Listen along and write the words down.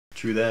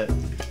True that.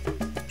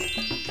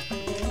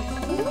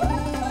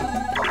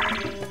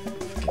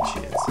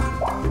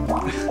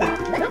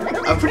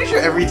 I'm pretty sure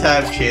every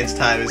time chance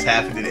time has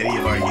happened in any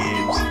of our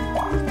games,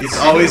 it's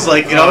always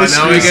like it always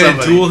now I screws gotta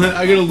somebody. duel him.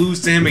 I gotta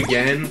lose to him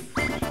again.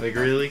 Like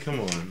really?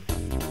 Come on.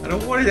 I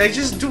don't want it. I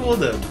just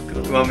dueled him.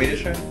 You want me to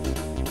try?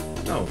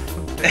 No.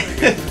 Fuck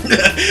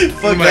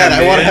that!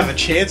 I want to have a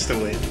chance to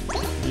win.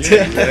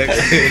 Yeah,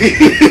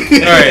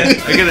 exactly. All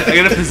right, I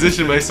gotta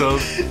position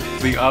myself to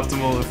the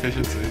optimal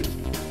efficiency.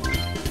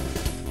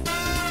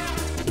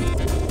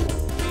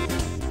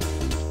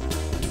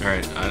 All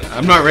right,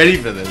 I'm not ready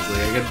for this. Like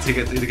I gotta take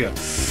a go.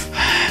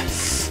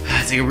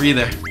 Take a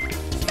breather.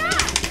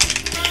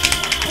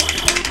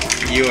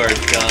 You are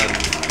done.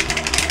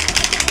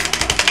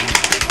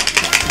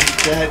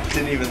 That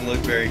didn't even look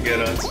very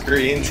good on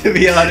screen, to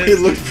be honest. It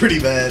looked pretty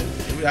bad.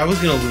 I was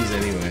gonna lose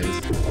anyways.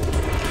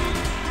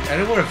 I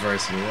didn't want to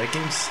verse me. That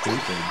game's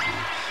stupid.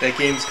 That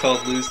game's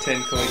called Lose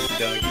 10 Coins to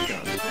Donkey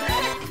Kong.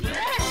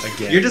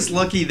 Again. You're just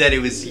lucky that it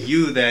was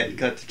you that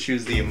got to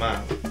choose the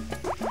amount.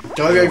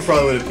 Donkey Kong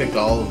probably would have picked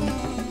all of them.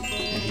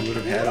 And he would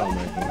have had all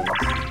my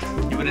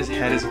coins. He would have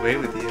had his way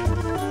with you.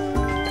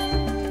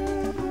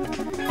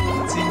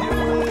 What's he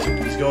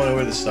doing? He's going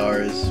over the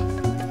stars.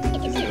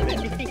 Is it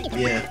okay?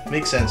 Yeah,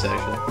 makes sense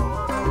actually.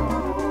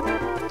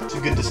 It's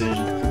a good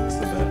decision. It's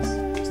the best.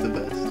 It's the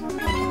best.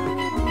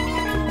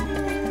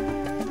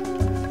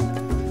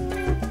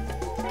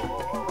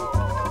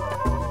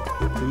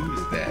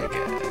 Who's that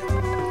guy?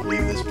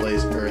 Leave this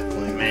place,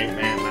 Earthling.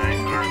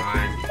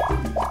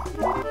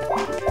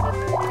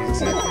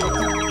 Exactly.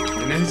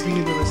 And then he's gonna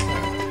get another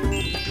star.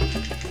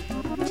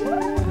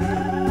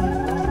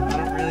 I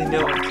don't really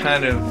know what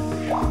kind of...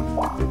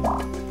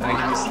 I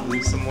can just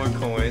lose some more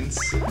coins.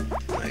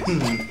 Nice.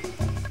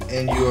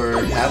 And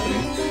you're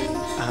happening.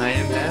 I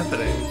am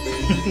happening.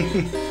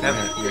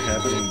 You're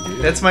happening,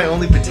 dude. That's my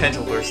only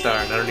potential for a star,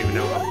 and I don't even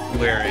know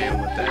where I am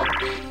with that.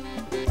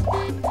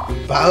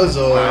 Bowser.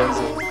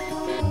 Bowser.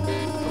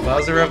 A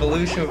Bowser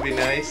Revolution would be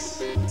nice.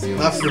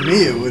 Not for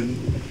me, it wouldn't.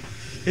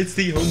 It's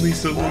the only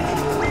solution.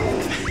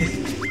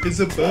 It's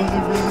a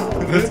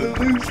Bowser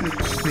Revolution.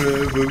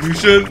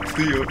 Revolution.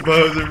 The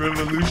Bowser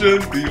Revolution.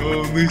 The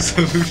only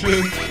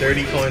solution.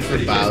 30 coins for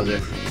Bowser.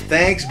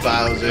 Thanks,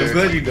 Bowser. I'm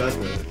glad you got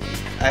that.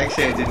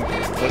 Actually, I didn't.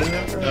 What is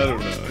that for? I don't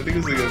know. I think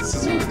it's like a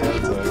System of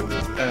Down song.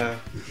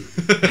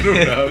 I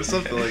don't know.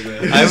 Something like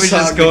that. I was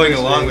just Song going was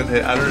along great. with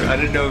it. I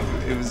didn't know if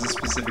it was a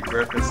specific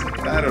reference.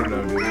 I don't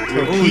know, dude.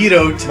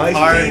 Torpedo My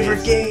Target.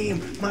 favorite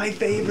game. My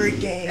favorite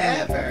game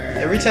ever.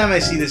 Every time I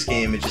see this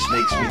game, it just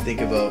makes me think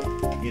about,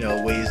 you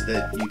know, ways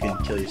that you can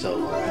kill yourself.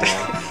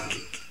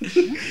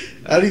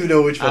 I don't even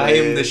know which one I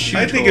am the is.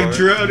 shooter. I think I'm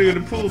drowning in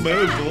a pool of my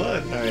own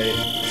blood. Alright.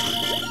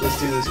 Let's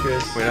do this,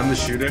 Chris. Wait, I'm the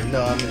shooter?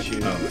 No, I'm the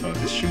shooter. Oh, fuck.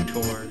 The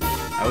shooter.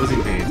 I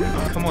wasn't paying attention.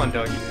 Oh, come on,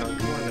 Donkey Kong.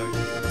 Come on, Donkey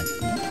Kong.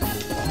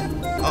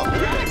 Oh,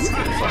 that's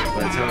good. Fuck,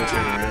 by the time I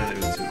turned around, it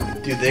was too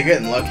late. Dude, they're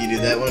getting lucky, dude.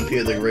 That one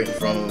appeared like right in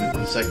front of him.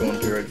 The second one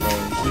appeared right in front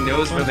of him. He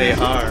knows where they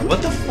are.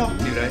 What the fuck,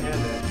 dude? I had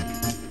that.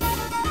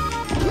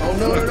 Oh,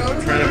 no, no, no.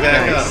 I'm trying to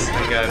back Nice. up. I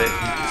got it.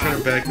 I'm trying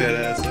to back that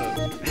ass up.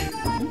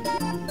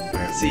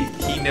 See,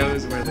 he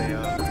knows where they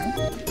are.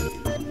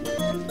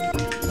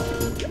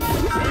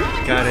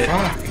 Got it.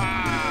 Fuck.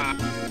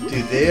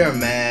 Dude, they are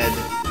mad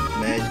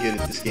good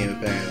at this game,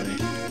 apparently.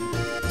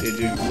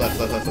 Dude, left.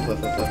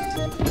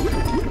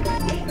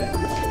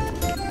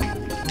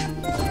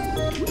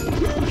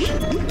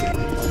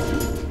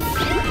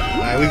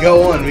 Alright, we got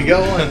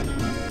one.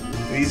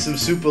 We need some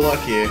super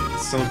luck here.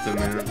 It's something,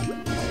 man.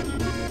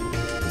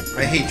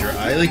 I hate drive.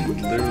 I like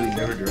literally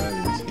never drive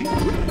in this game.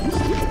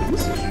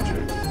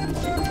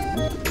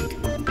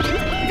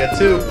 We got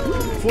two.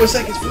 4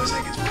 seconds.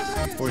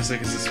 4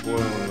 seconds to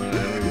spoil and I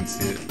don't even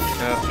see it.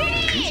 Oh,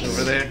 it's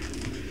over there.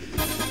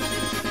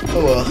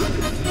 Oh well.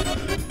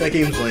 That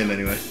game's lame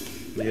anyway.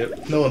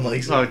 Yep. No one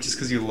likes it. Oh, just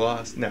because you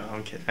lost? No,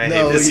 I'm kidding. I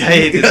No, hate this. I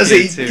hate this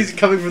game too. He's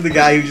coming from the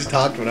guy who just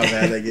talked about how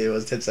bad that game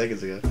was 10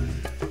 seconds ago.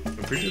 I'm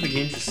pretty sure the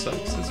game just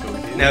sucks. That's what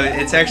we did. No,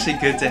 it's actually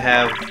good to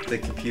have the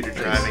computer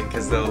driving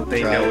because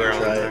they know where all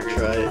the targets are.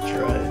 Try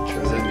it.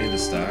 Does that need a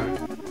star?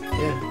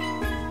 Yeah.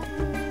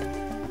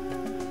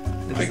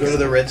 If you go to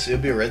the red, it'll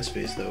be a red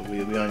space though.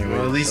 You'll be on your way.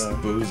 Well, to at the least star.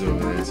 Boo's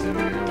over there too.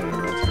 Yeah,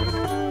 whatever.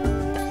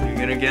 You're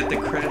gonna get the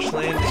crash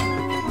landing.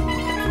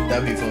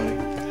 That'd be funny.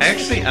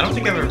 Actually, I don't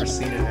think I've ever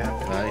seen it happen.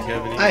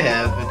 I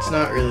have. It's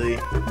not really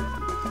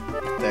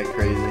that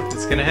crazy.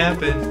 It's gonna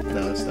happen.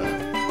 No, it's not.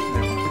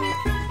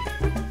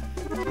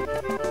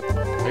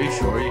 Are you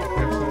sure you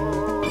crashed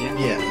Yeah.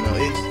 Yeah, no,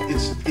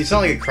 it's not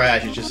like a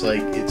crash. It's just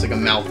like it's like a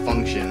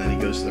malfunction, and then he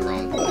goes to the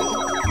wrong place.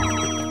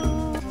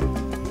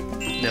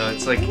 No,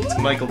 it's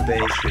Michael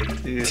Bay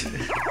shit, dude.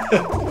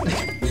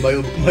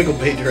 Michael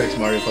Bay directs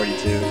Mario Party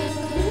 2.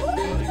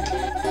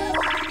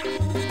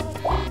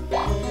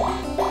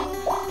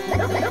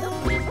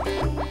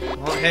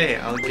 Well, hey,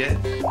 I'll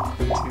get to...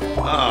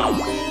 Oh.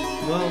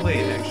 Well,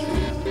 wait,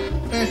 actually.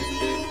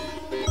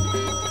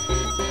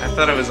 I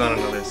thought I was on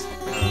another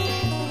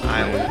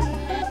island.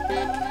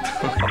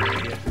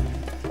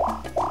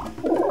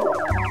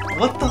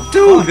 What the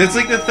Dude, fuck? that's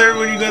like the third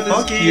one you got this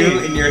Fuck game. you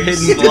and your hidden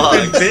Stupid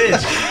blocks.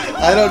 bitch.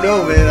 I don't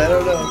know, man. I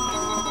don't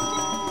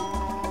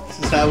know. This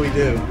is how we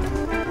do.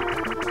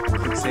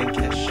 Quicksand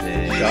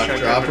cachet. Shock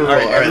drop or roll.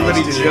 Alright, Alright,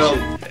 everybody let's do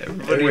jump. this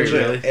Everybody Wait, jump.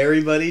 really?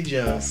 Everybody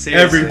jump.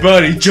 Seriously.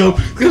 Everybody jump.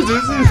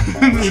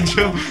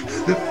 Jump.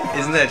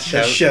 Isn't that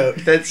shout? That's shout.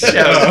 That's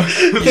shout.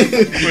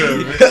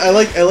 Whatever. I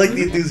like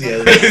the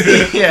enthusiasm.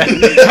 Yeah.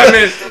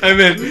 I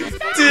meant.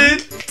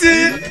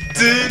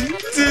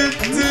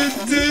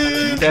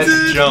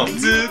 That's jump.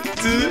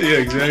 Yeah,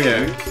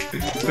 exactly.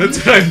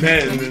 That's what I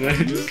meant, and then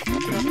I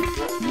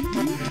just.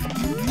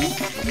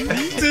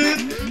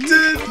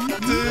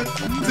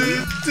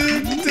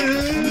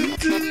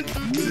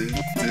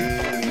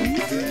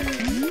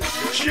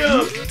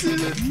 Jump.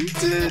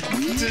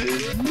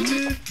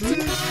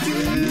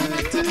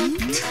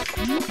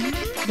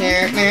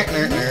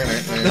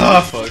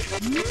 Oh fuck.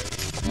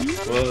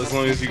 Well, as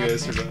long as you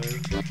guys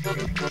survive.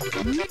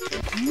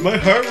 My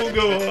heart will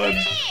go on.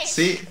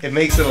 See, it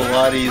makes it a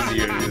lot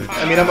easier to do.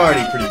 I mean, I'm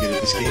already pretty good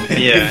at this game.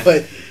 Yeah.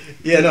 But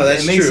yeah, no,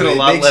 that's It makes true. it a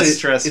lot makes less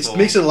stressful. It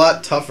makes it a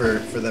lot tougher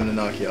for them to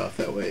knock you off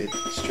that way.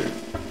 It's true.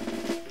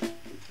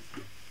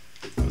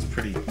 That was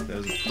pretty. That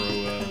was a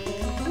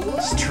pro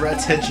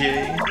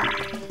strategy.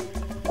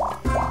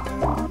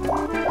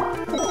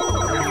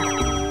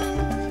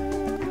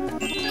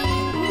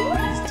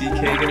 Is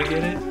DK gonna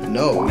get it?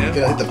 No, you No?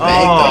 gotta hit the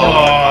bank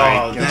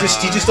Oh, though.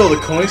 He just stole the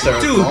coin star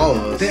Dude, from all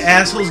of us. the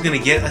asshole's gonna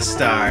get a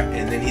star,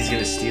 and then he's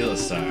gonna steal a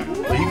star.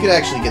 Well, you could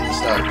actually get the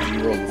star because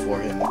you rolled before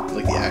him,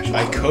 like the actual.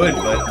 I star. could,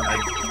 but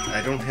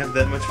I don't have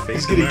that much faith.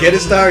 He's in gonna my get a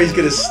own. star. He's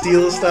gonna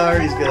steal a star.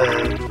 He's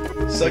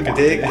gonna suck a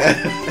dick.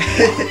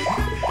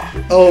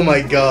 Oh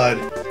my god.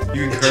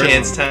 You can curse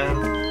Chance him.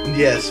 time.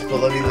 Yes, but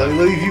let me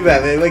view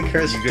that, man. I might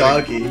curse You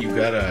gotta, Donkey you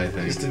gotta, I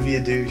think. just to be a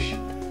douche.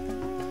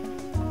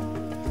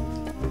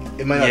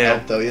 It might not Yeah.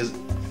 help though. He has,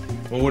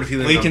 Well, what if he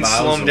Well, lands you on can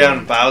slow Bowser him down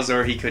one?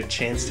 Bowser, or he could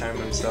chance time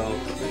himself.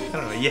 I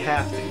don't know. You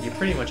have to. You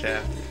pretty much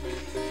have to.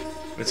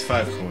 It's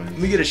 5 coins.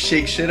 We gotta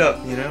shake shit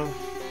up, you know?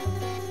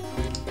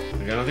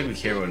 Like, I don't think we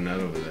care about nut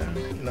over there.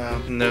 no.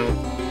 No,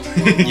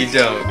 you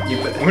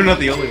don't. We're not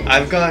the only ones.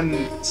 I've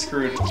gotten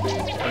screwed. Oh,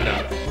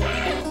 no.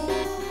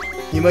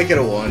 You might get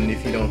a 1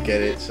 if you don't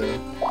get it. So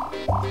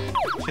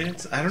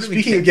Chance? I don't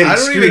Speaking even of getting I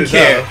don't even screwed,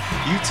 care.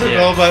 You took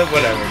Yeah. all but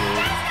whatever, dude.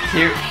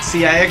 Here,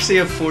 see, I actually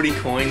have 40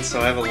 coins, so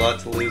I have a lot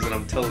to lose, and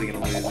I'm totally gonna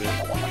lose it.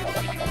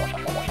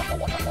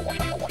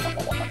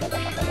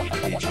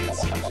 Hey,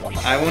 Chance.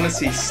 I want to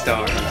see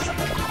stars.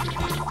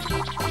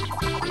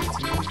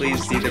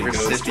 Please be the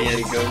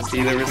recipient.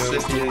 Be the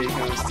recipient.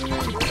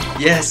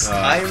 Yes,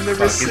 I am the fuck,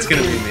 recipient. it's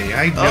gonna be me.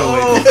 I know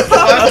Oh, it.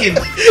 Fucking.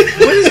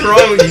 What is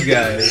wrong with you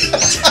guys?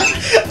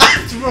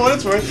 for what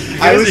it's worth, You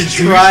I guys was are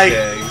trying.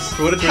 douchebags.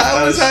 For what it's worth,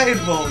 How was I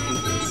involved in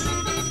this?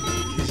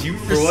 Because you were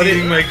For what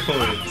receiving it- my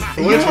coins.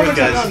 For what it's worth,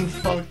 guys.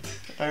 Fucked.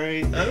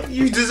 Alright.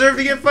 You deserve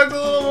to get fucked a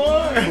little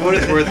more. For what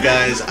it's worth,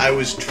 guys, I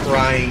was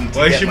trying to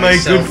Why get should my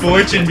good myself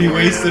fortune be Wario.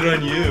 wasted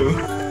on you?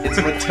 It's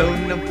my toad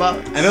in a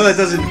box. I know that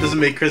doesn't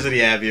make Chris any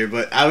happier,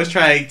 but I was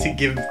trying to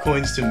give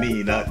coins to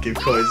me, not give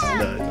coins to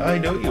Nut. I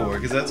know you were,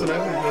 because that's what I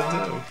would have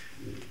done too.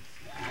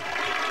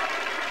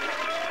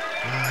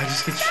 I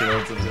just get shit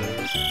on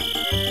sometimes.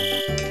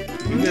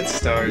 You get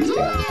stars, dude.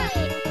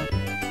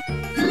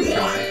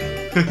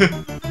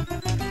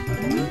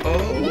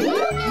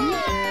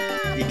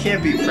 Oh. You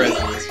can't be Prez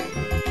in this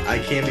one. I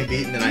can be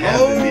beaten, and I have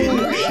been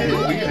beaten. Oh, shit.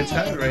 We are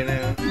tied right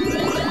now.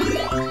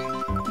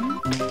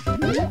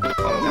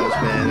 That was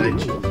bad.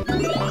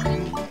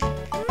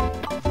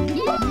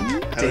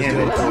 Damn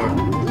it.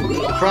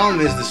 The problem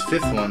is this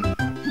 5th one.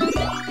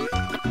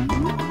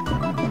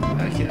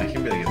 I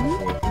can barely get the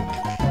 4th.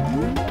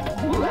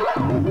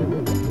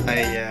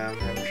 I'm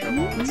having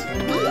trouble with this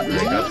one.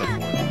 I got the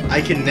 4th.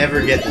 I can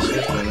never get this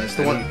 5th one. That's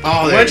the one.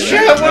 Oh, there What it is.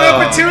 shot? What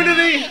Oh.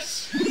 opportunity?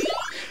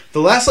 The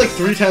last like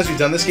 3 times we've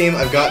done this game,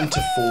 I've gotten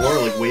to 4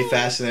 like way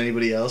faster than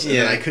anybody else, and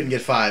then Yeah. I couldn't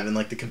get 5, and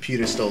like the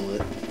computer stole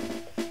it.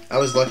 I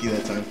was lucky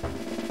that time.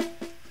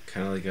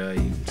 Kind of like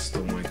you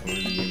stole my coin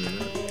and gave me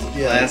that.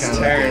 Yeah, Last kinda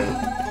turn.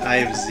 like I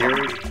have 0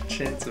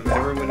 chance of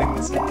ever winning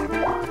this game.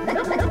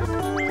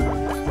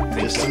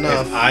 Just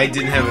enough. If I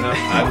didn't have enough,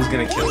 I was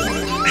gonna kill one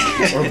of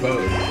you. Or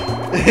both.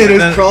 that. It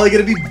was probably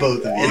gonna be both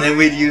of you. And then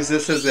we'd use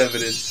this as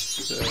evidence.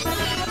 So,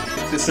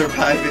 the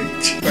surviving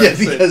yeah,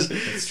 person.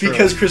 true.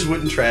 because Chris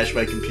wouldn't trash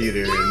my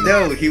computer. And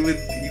No, he would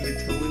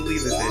totally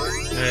leave it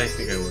there. I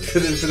think I would. for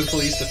the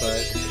police to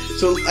find.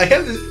 So I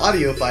have this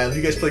audio file of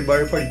you guys playing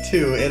Mario Party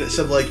 2, and it's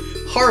some like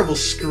horrible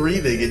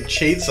screaming and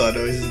chainsaw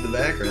noises in the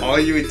background. All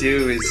you would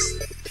do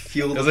is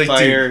fuel I the was like,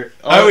 fire. dude,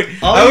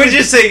 I would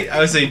you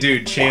say,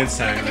 dude, chance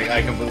time. Like,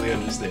 I completely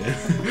understand.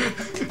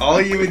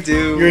 all you would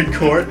do. You're in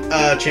court,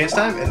 chance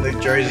time, and the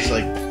jury's just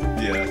like,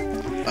 Yeah.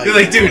 You're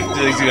like, dude,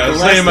 I was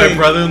last playing my thing-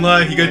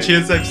 brother-in-law. He got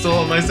chance time stole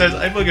all my stars.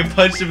 I fucking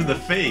punched him in the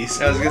face.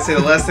 I was gonna say the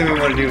last thing we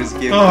want to do is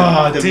give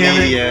Oh, the damn it.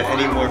 media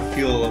any more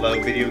fuel about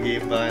video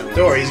game violence.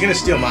 don't worry, he's gonna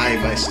steal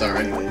my star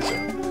anyway, so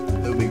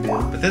no big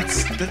deal. But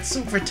that's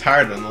so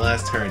retarded. On the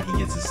last turn, he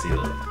gets to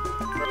steal it.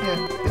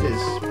 Yeah, it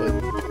is,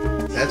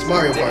 but That's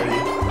Mario Party.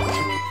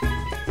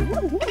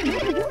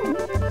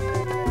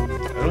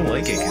 I don't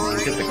like it because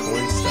he's got the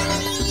coin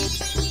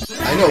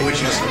star. I know,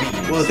 which is...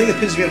 Well, the thing that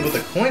pisses me off with the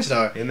coin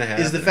star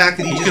is the fact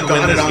that he just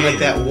got it on like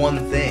that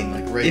one thing.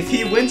 Like, right. If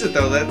he wins it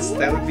though, that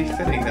would be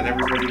fitting. Then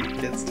everybody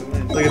gets to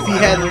win. Like if he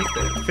had...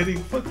 Fitting,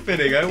 fuck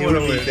fitting, I It want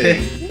to would be win.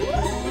 fitting.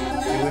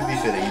 It would be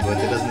fitting, but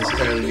that doesn't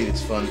necessarily mean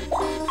it's fun.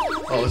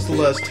 Oh, it's the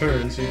last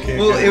turn, so you can't...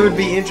 Well, it would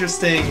be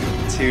interesting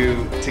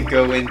to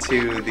go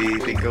into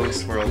the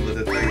ghost world with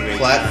a three-way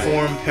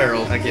Platform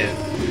peril. again.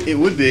 It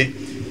would be.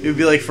 It would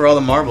be like for all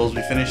the marbles,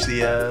 we finish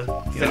the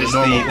Finish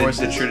normal the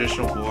courses.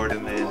 traditional board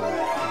and then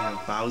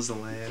Bowser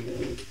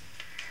Land.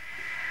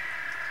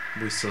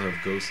 We still have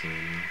Ghostland.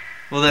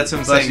 Well, that's what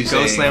I'm That's saying. what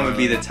you're Ghost saying, Land would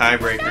be the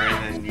tiebreaker,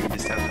 and then you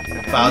just have to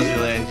finish. Bowser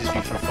Land just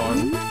be for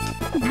fun.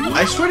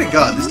 I swear to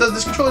God,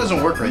 this controller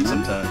doesn't work right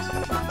sometimes.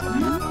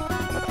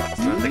 It's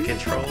not the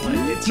controller.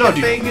 It's No, your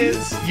dude,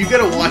 fingers. you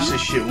gotta watch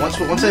this shit. Once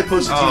I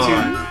post it to Oh.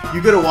 YouTube,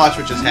 you gotta watch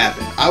what just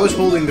happened. I was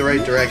holding the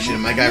right direction,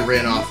 and my guy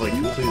ran off like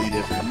completely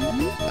different.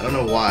 I don't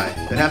know why.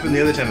 That happened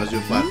the other time I was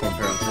doing platform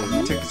peril too.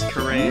 He took his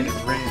Korean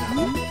and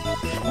ran.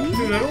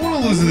 Dude, I don't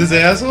want to lose to this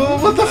asshole.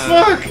 What the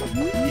fuck?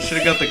 You should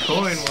have got the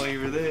coin while you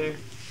were there.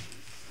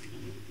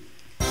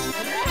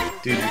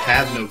 Dude, you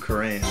have no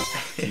Koran.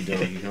 You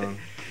don't, you don't.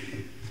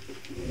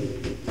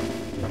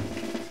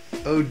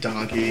 Oh,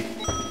 donkey.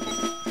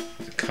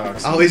 The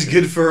cock's Always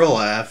good for a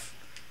laugh.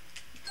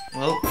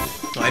 Well,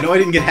 I know I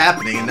didn't get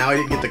happening, and now I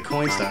didn't get the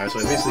coin star, so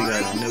I basically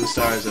got no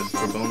stars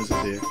for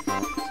bonuses here.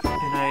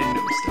 and I had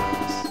no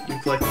stars. You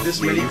collected this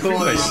Yeah, many you pretty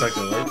much coins. sucked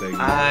the light thing.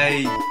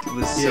 I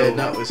was so. Yeah,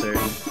 no, it was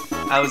hurting.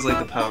 I was like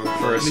the power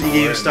first.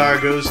 Minigame star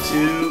goes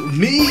to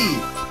me!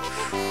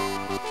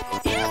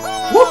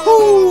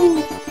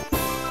 Woohoo!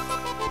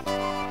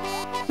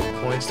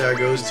 Coin star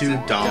goes to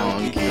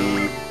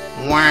Donkey.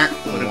 Wah,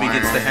 What if he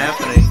gets wah. the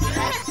happening?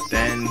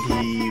 Then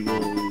he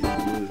will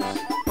lose.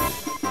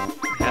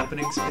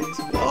 Happening space?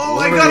 Oh,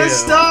 I got a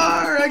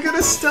star! I got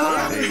a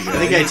star! There you go. I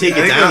think I take it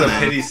I think down that was a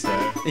then. pity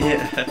star.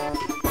 Yeah,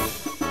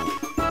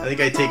 I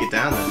think I take it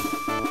down then.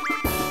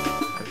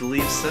 I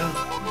believe so.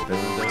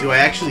 Do I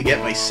actually get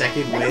my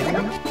second win?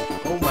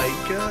 Oh my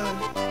god.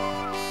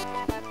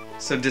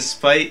 So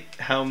despite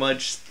how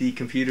much the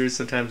computers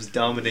sometimes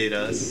dominate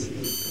us,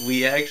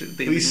 we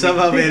actually We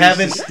somehow managed to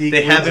haven't sneak they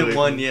wins haven't away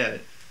won from-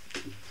 yet.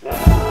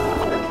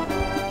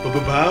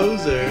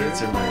 Bowser.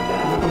 It's a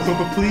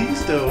murder.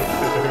 Please don't.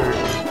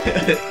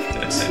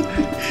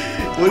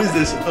 What is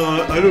this?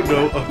 I don't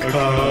know. A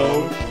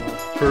cow.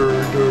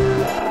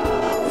 Herder.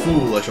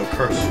 Fool, I shall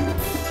curse you.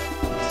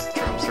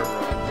 Drops are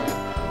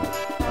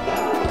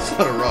wrong. It's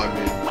not a rock,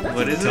 dude.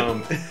 What is it?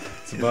 Dumb.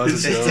 It's a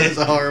Bowser It's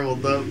stone. a horrible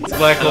dump. It's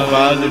Black Hole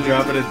Bowser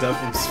dropping a dump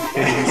from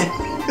space.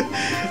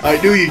 I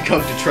knew you'd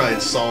come to try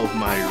and solve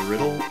my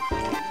riddle.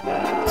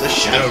 It's a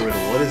shadow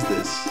riddle. What is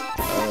this?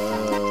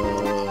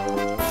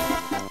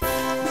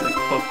 It's like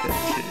fuck that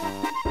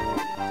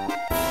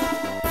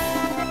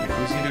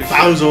Who's gonna do a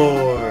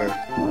Bowser!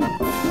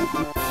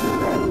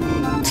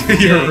 shit?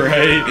 You're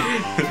right.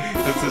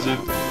 That's such a.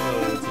 Oh,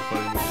 that's a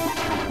funny movie.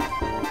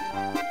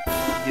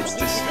 shit. Gets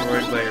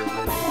destroyed by a riddle.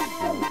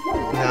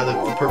 Now the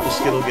purple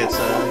Skittle gets,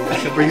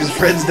 brings his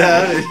friends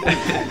down.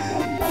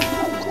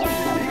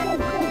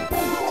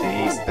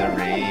 Taste the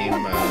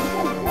rainbow.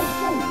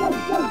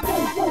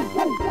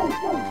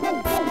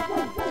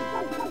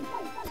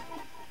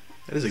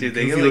 That is a Dude,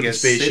 they goofy get like looking a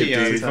spaceship, city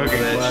on dude. top of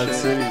Fucking that Cloud shit.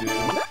 City, dude.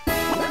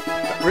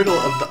 The riddle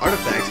of the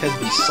artifacts has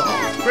been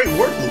solved. Great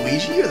work,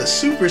 Luigi. You're the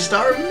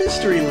superstar of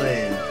Mystery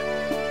Land.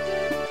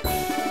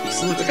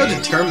 Look how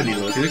determined he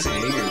looks. He looks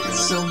angry. Dude.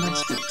 So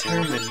much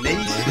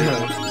determination. Yeah.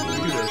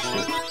 Look at that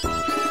shit.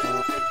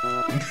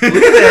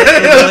 Look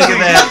at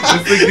that.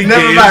 It's like the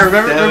Never game. mind.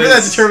 Remember that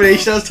was-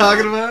 determination I was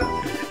talking about?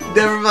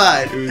 Never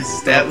mind. It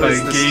was That was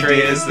like the gay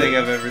straightest dancing. thing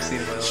I've ever seen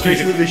in my life. Straight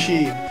to the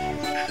machine.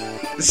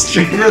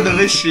 Straight from the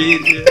machine.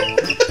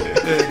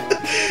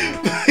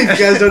 If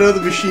you guys don't know,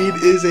 the machine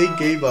is a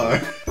gay bar.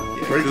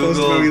 Very close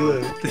to where we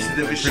live.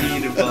 The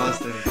machine in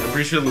Boston. I'm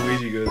pretty sure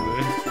Luigi goes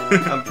there.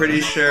 I'm pretty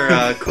sure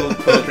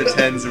CoolKvothe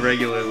attends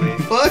regularly.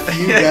 Fuck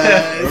you Are we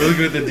guys.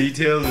 looking at the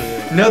details?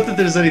 Or... Not that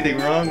there's anything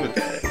wrong with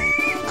that.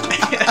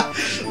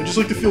 I just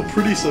like to feel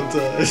pretty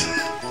sometimes.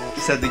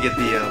 Just had to get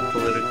the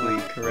politically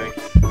correct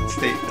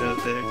statement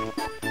out there.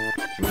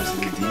 You want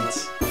some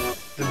deets?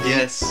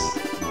 Yes.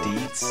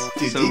 Deets?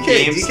 Dude, So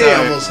DK GameStar-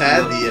 almost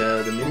had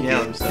the mini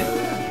Yeah. game stuff.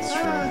 That's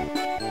true.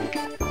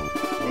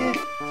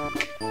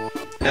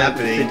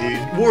 Happening,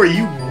 dude. War,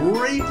 you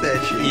raped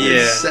that shit. You're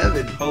Yeah.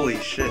 7. Holy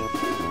shit.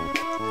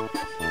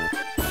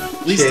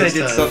 At least I Chance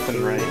did time.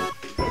 something right.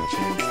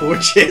 4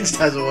 chance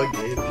times in one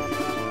game.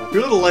 You're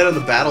a little light on the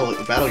battle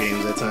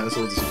games that time. That's a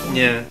little disappointing.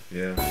 Yeah.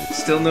 Yeah.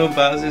 Still no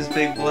Bowser's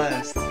Big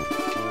Blast.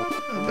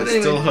 But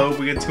Still anyway, hope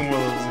we get 2 more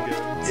levels to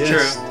go. It's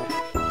yes. true.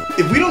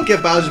 If we don't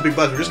get Bowser's Big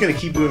Blast, we're just gonna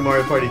keep doing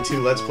Mario Party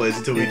 2 Let's Plays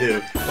until we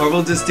do. Or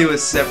we'll just do a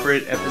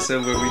separate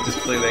episode where we just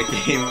play that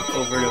game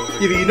over and over.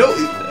 Yeah, but you know,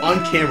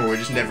 on camera, we're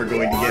just never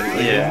going to get it.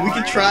 Like, Yeah. We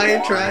can try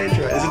and try and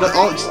try. It's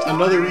just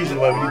another reason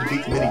why we need to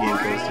beat the minigame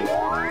first.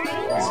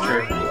 It's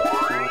true.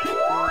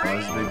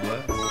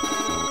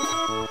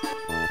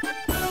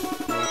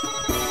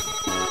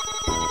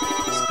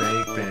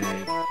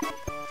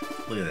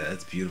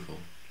 beautiful.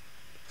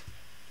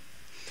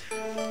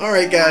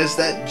 Alright guys,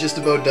 that just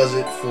about does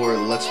it for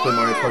Let's Play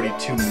Mario Party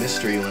 2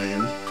 Mystery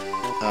Land.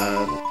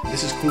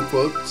 This is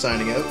CoolKvothe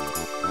signing out.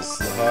 This is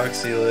the Hawk.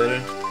 See you later.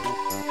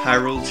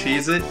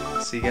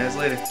 HyruleCheezIt. See you guys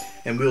later.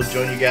 And we'll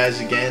join you guys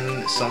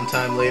again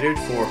sometime later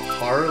for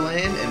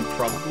Horrorland and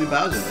probably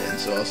Bowserland.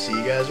 So I'll see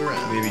you guys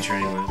around. Maybe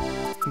Training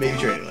Land. Maybe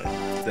Training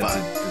Land. That's Bye.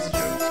 a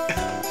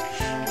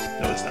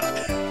joke. No, it's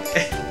not.